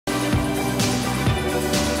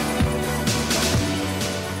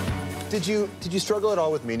Did you struggle at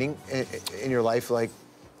all with meaning in your life? Like,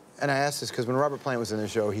 and I asked this because when Robert Plant was in the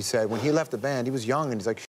show, he said when he left the band, he was young, and he's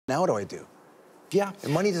like, now what do I do? Yeah.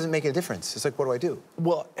 And money doesn't make a difference. It's like, what do I do?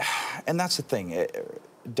 Well, and that's the thing.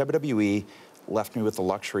 WWE left me with the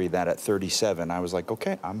luxury that at 37, I was like,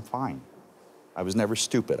 okay, I'm fine. I was never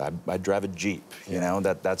stupid. I drive a Jeep, you know,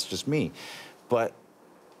 that's just me. But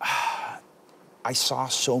I saw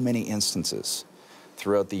so many instances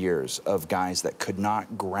throughout the years of guys that could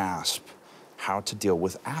not grasp how to deal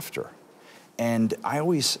with after. And I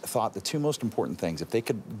always thought the two most important things, if they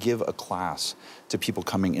could give a class to people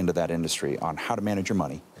coming into that industry on how to manage your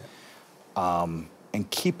money, and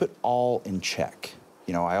keep it all in check.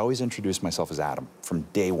 You know, I always introduced myself as Adam from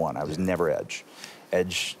day one. I was never Edge.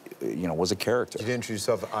 Edge, you know, was a character. You didn't introduce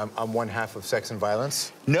yourself, I'm one half of Sex and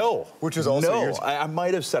Violence? No. Which was also yours? I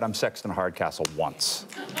might have said I'm Sexton Hardcastle once.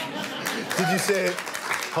 Did you say it,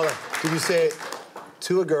 hold on, did you say it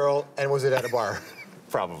to a girl, and was it at a bar?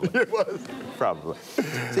 Probably. It was. Probably.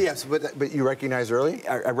 So yes, but you recognized early?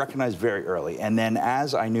 I recognized very early. And then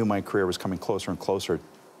as I knew my career was coming closer and closer,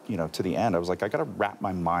 you know, to the end, I was like, I gotta wrap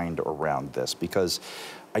my mind around this because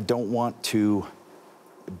I don't want to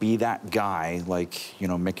be that guy like, you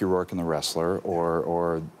know, Mickey Rourke in The Wrestler,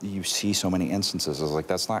 or you see so many instances. I was like,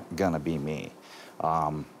 that's not gonna be me.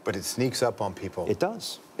 But it sneaks up on people. It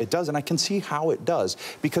does, and I can see how it does.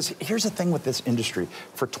 Because here's the thing with this industry.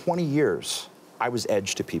 For 20 years, I was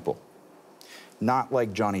Edge to people. Not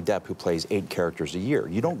like Johnny Depp, who plays 8 characters a year.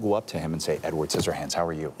 You don't go up to him and say, Edward Scissorhands, how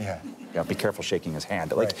are you? Yeah. You know, be careful shaking his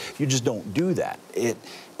hand. Like, you just don't do that.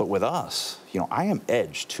 But with us, you know, I am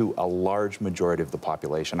Edge to a large majority of the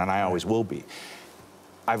population, and I always will be.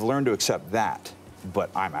 I've learned to accept that, but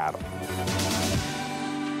I'm Adam.